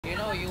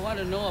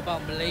want to know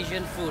about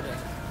Malaysian food,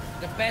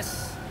 the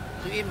best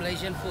to eat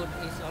Malaysian food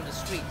is on the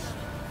streets.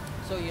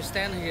 So you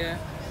stand here,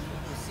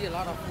 you see a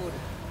lot of food.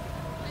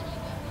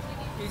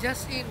 You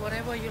just eat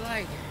whatever you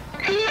like.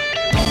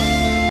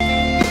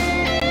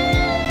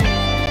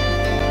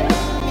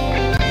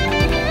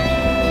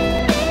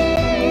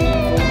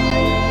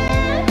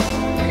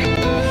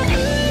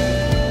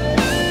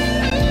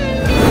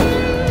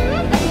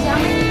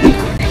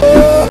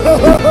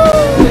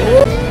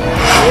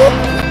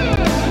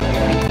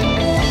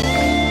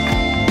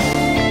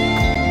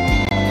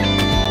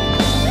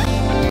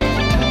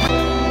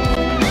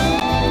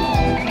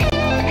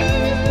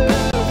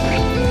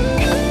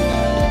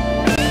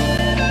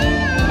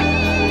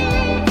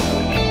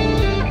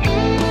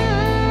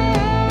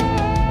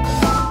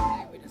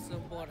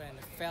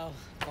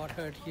 Got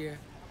hurt here.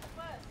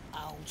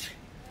 Ouch.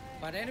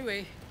 But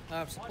anyway,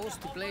 I'm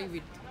supposed to play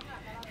with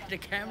the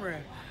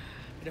camera,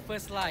 the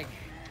first like.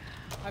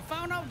 I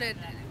found out that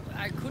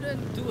I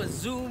couldn't do a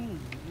zoom.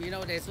 You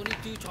know, there's only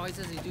two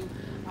choices you do.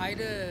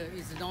 Either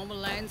it's a normal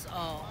lens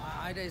or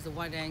either it's a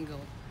wide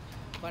angle.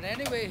 But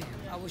anyway,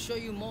 I will show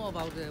you more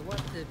about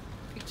what the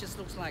pictures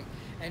looks like.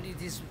 And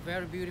it is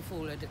very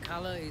beautiful. The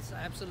color is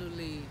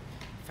absolutely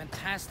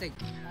fantastic.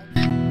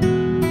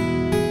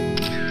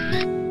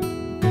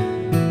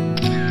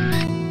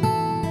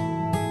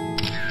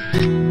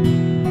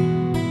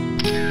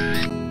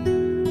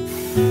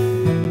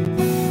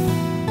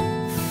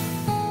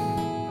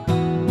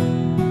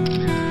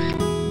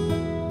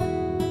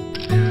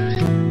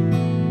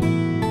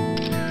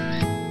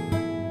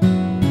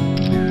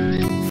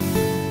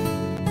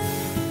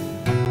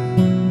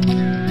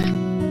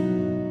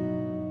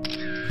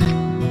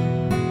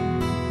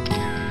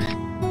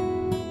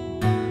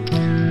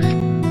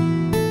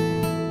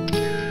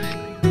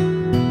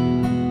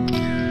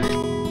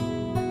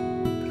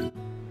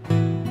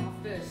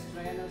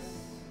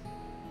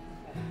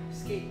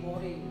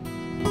 Skateboarding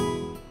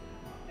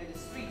at the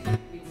street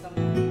with some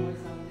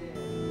boys out there,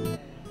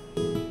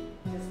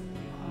 just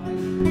behind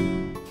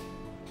a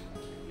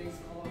place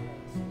called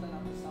Sultan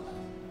Abdul Samad.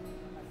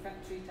 I fell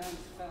 3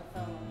 times, fell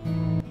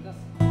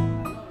because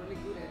I'm not really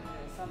good at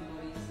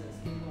somebody's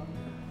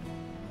skateboarding.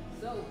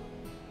 So,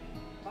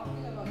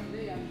 talking about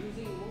today, I'm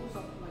using most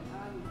of my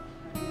time.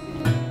 I'm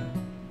using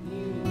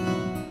new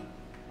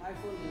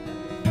iPhone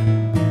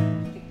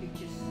 11 to take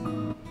pictures.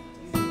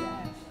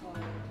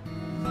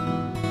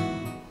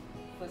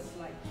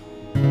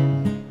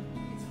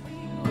 It's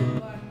pretty good,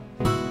 but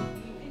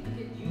you need to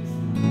get used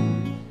to it.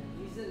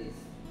 The reason is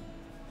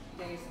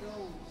there is no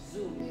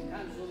zoom. You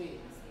can't zoom in.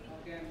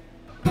 Okay,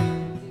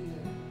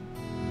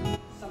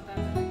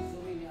 sometimes I can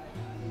zoom in.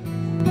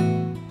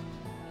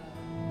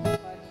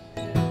 But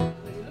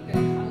when you look at the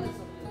colors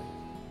of the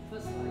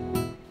first light,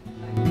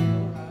 like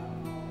Aurora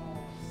or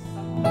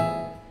some other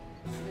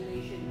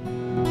simulation,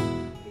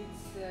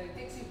 it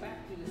takes you back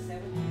to the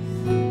 70s.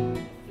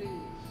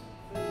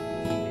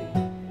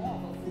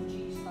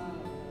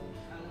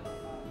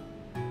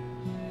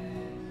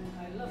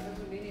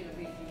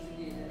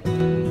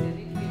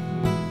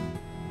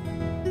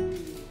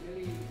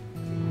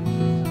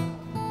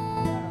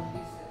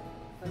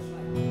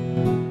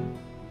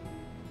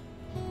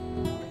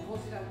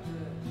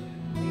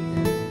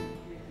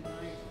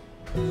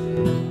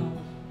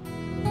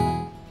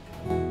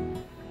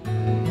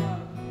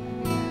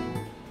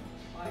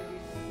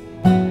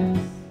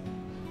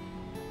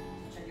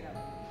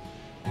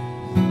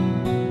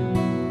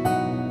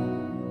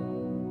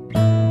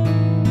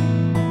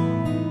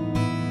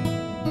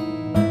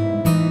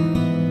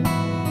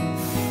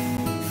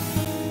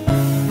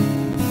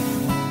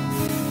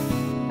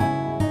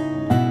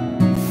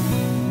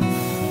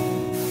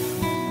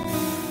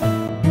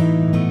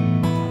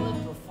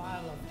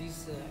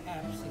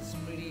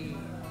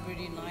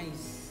 Pretty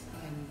nice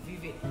and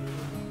vivid.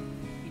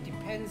 It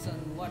depends on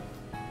what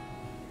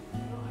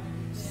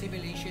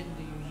simulation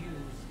do you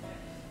use.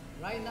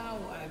 Right now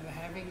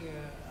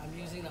I'm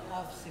using the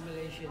off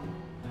simulation.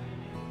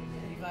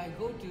 If I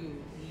go to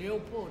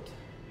Leopold,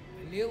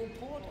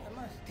 I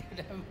must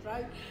get them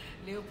right.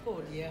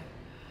 Leopold, yeah.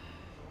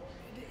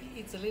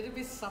 It's a little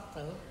bit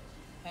subtle,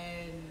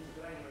 and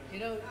you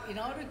know, in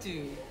order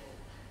to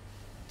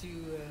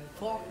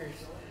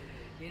focus,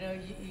 you know,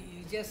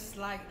 you just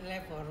slide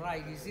left or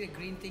right. You see a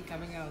green thing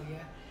coming out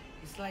here.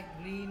 It's like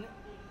green.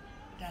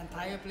 The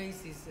entire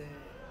place is,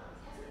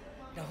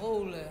 the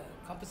whole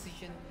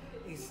composition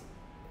is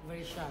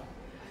very sharp.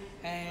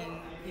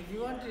 And if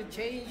you want to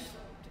change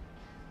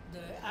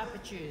the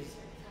apertures,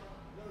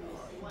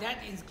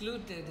 that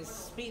includes the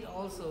speed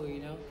also,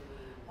 you know.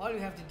 All you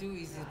have to do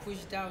is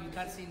push down, you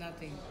can't see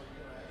nothing.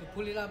 You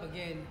pull it up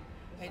again,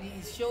 and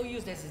it shows you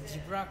there's a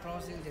zebra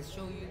crossing that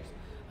shows you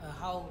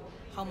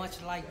how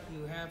much light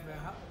you have,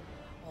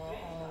 or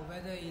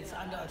whether it's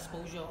under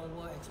exposure or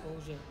over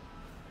exposure.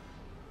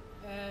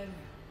 And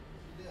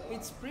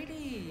it's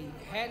pretty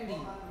handy, you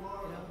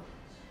know.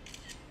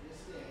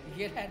 You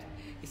hear that?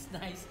 It's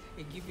nice.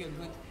 It gives you a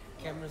good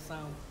camera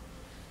sound.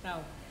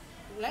 Now,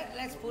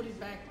 let's put it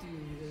back to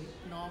the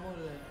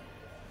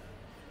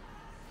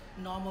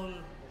normal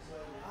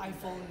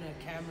iPhone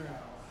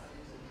camera.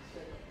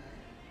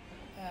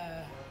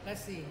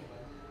 Let's see.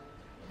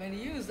 When you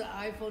use the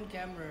iPhone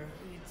camera,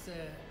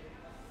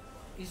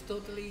 it's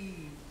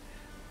totally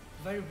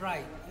very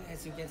bright.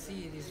 As you can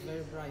see, it is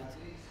very bright.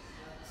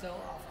 So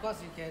of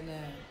course you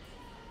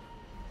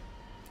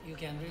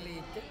can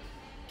really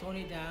tone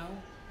it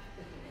down,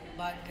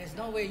 but there's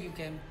no way you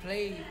can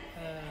play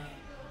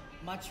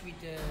much with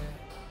the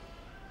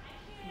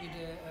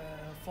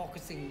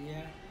focusing.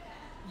 Yeah,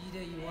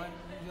 either you want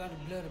to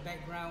blur the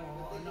background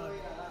or not.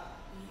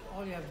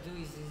 All you have to do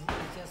is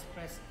just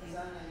press it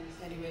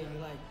any way you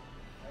like.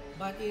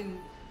 But in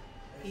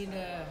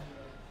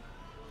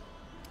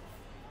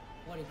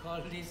what do you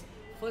call this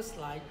first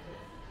light,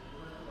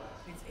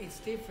 it's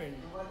different.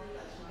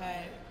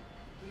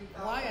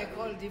 Why I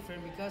call it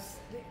different? Because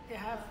they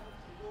have,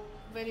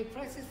 when you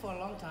press it for a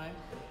long time,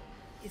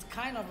 it's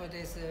kind of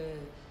there's a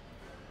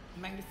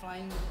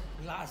magnifying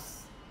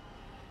glass.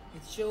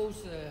 It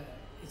shows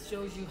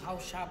you how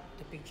sharp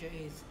the picture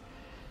is.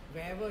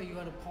 Wherever you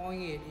want to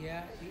point it,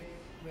 yeah,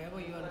 wherever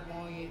you want to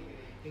point it,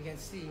 you can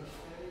see.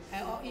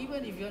 And or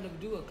even if you want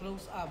to do a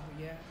close up,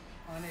 yeah,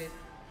 on it,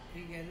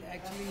 you can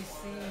actually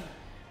see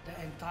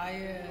the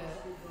entire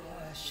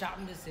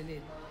sharpness in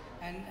it.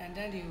 And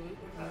then you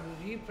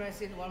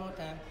repress it one more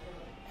time,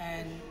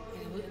 and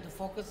the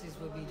focus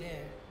will be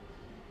there.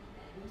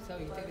 So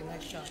you take the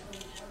next shot.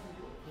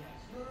 Yeah.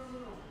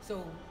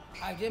 So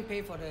I didn't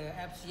pay for the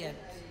apps yet,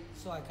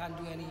 so I can't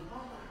do any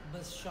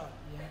burst shot.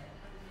 Yeah.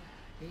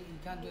 You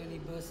can't do any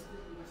burst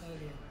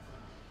earlier.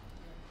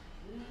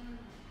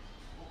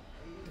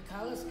 The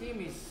color scheme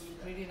is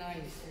pretty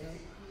nice. You know?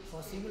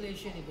 For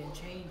simulation, you can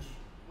change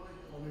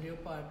from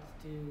leopard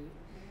to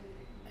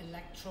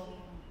electron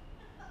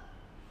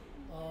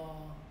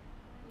or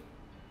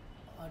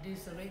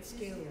this red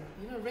scale.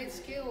 You know, red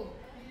scale,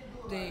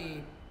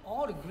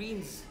 all the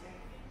greens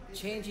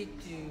change it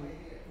to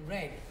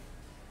red,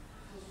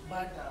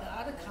 but the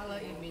other color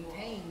it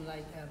maintain,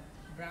 like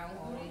brown,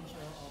 orange,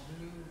 or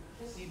blue.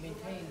 It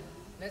maintain.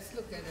 Let's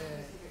look at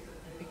the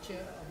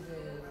picture of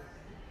the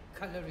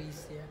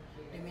cutleries here.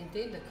 They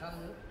maintain the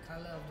color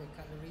of the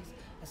cutleries,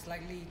 a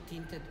slightly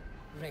tinted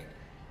red.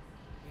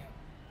 Yeah.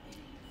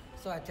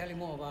 So I tell you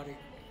more about it.